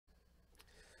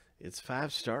It's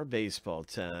 5-star baseball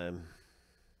time.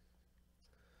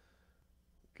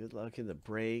 Good luck in the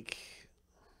break.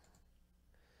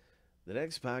 The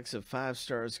next box of 5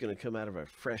 stars is going to come out of a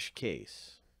fresh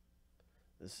case.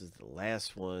 This is the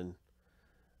last one,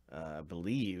 I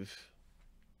believe,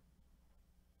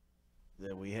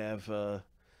 that we have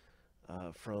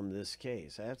from this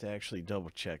case. I have to actually double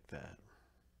check that.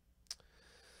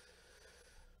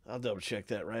 I'll double check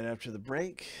that right after the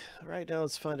break. Right now,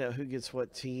 let's find out who gets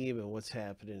what team and what's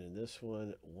happening in this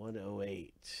one.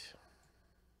 108.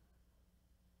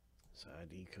 It's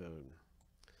ID code.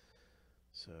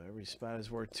 So every spot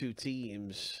is worth 2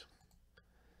 teams.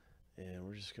 And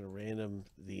we're just going to random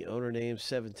the owner name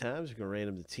 7 times. We're going to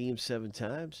random the team 7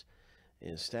 times.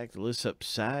 And stack the lists up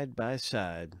side by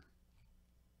side.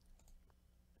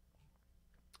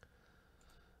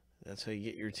 That's how you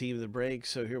get your team of the break.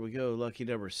 So here we go. Lucky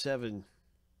number 7.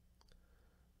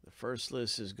 The first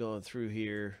list is going through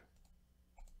here.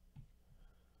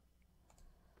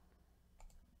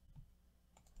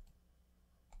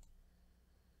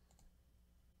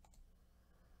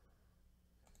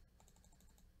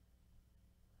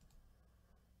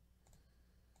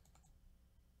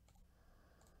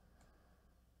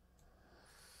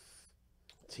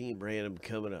 Team random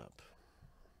coming up.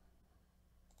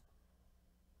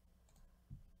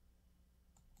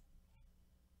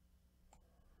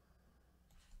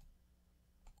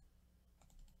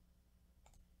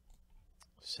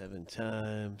 Seven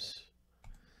times.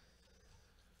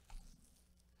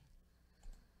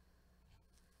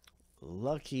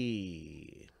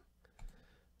 Lucky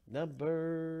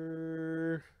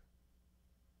number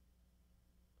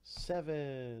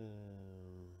 7.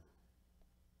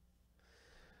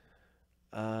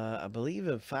 I believe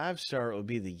a 5-star would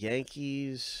be the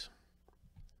Yankees,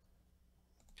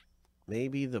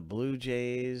 maybe the Blue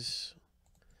Jays.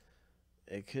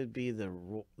 It could be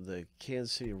the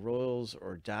Kansas City Royals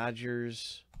or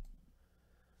Dodgers.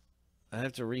 I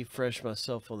have to refresh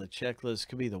myself on the checklist.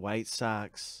 Could be the White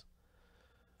Sox.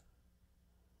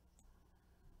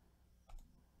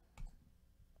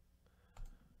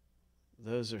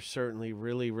 Those are certainly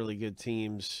really, really good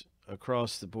teams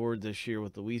across the board this year,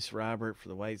 with Luis Robert for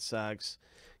the White Sox,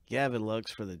 Gavin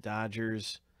Lux for the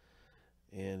Dodgers,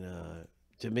 and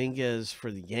Dominguez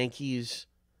for the Yankees,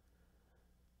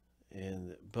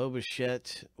 and Bo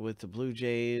Bichette with the Blue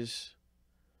Jays.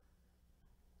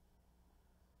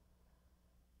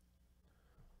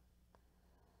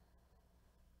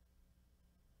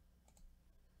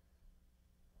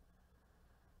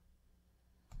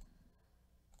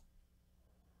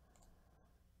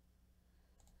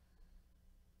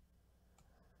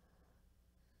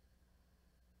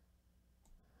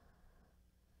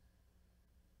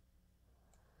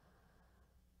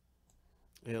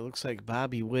 Yeah, it looks like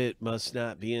Bobby Witt must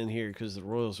not be in here because the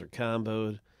Royals are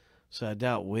comboed. So I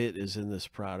doubt Witt is in this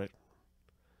product.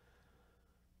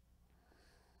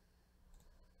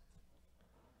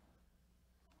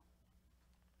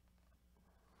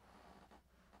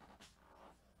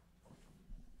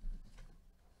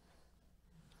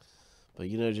 But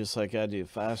you know, just like I do,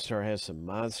 5-star has some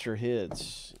monster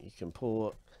hits. You can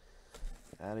pull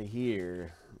out of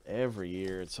here every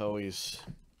year. It's always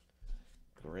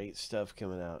great stuff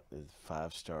coming out with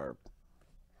 5-star.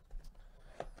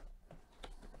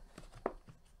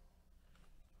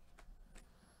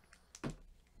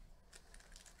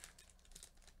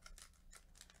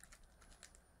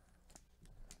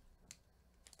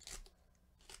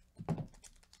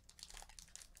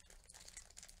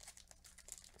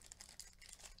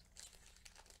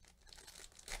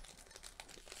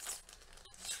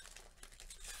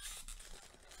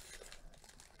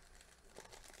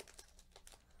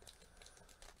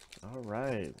 All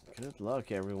right. Good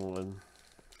luck, everyone.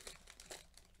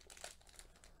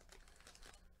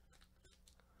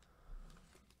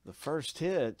 The first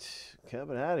hit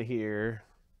coming out of here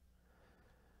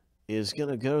is going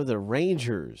to go to the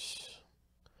Rangers.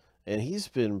 And he's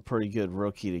been a pretty good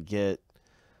rookie to get.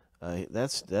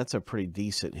 That's a pretty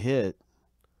decent hit.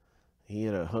 He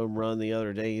had a home run the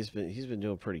other day. He's been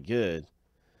doing pretty good.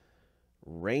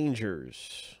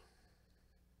 Rangers.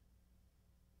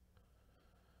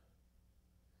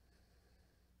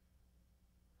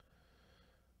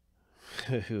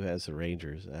 Who has the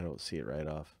Rangers? I don't see it right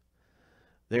off.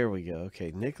 There we go.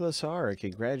 Okay, Nicholas R.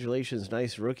 Congratulations.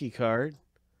 Nice rookie card.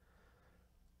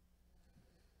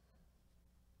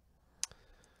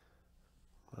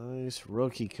 Nice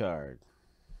rookie card.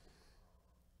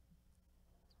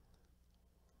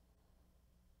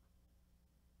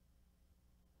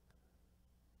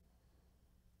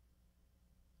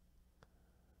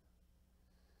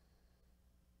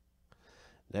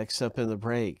 Next up in the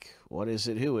break, what is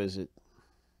it? Who is it?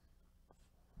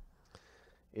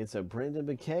 It's a Brendan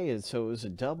McKay, and so it was a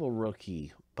double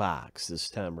rookie box this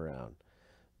time around.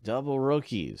 Double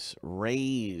rookies.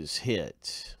 Rays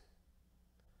hit.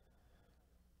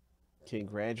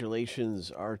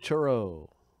 Congratulations, Arturo.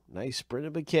 Nice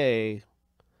Brendan McKay.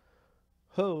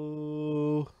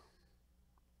 Ho!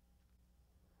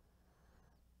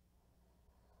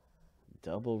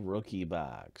 Double rookie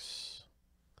box.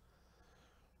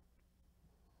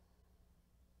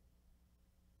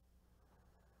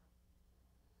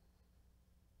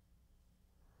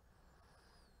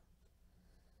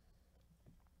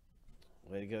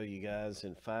 Way to go, you guys,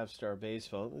 in 5-star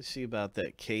baseball. Let me see about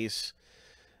that case,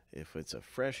 if it's a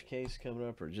fresh case coming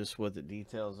up or just what the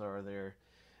details are there.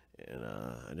 And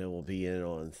I know we'll be in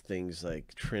on things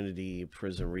like Trinity,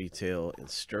 Prism Retail, and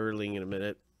Sterling in a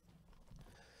minute.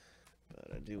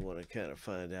 But I do want to kind of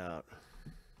find out.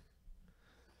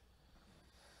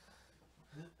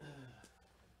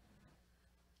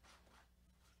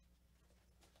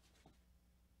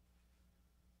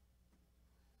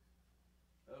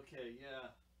 Okay, yeah.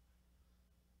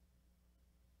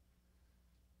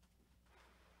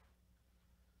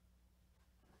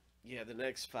 Yeah, the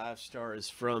next 5-star is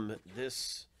from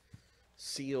this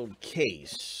sealed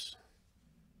case.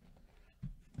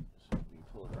 So we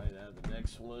pull it right out of the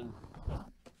next one.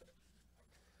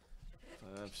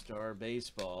 5-star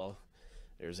baseball.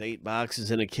 There's 8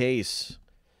 boxes in a case.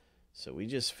 So we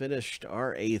just finished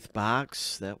our 8th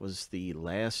box. That was the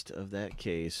last of that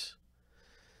case.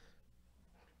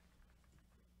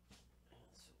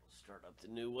 So we'll start up the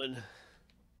new one.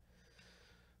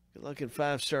 Good luck in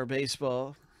 5-star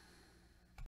baseball.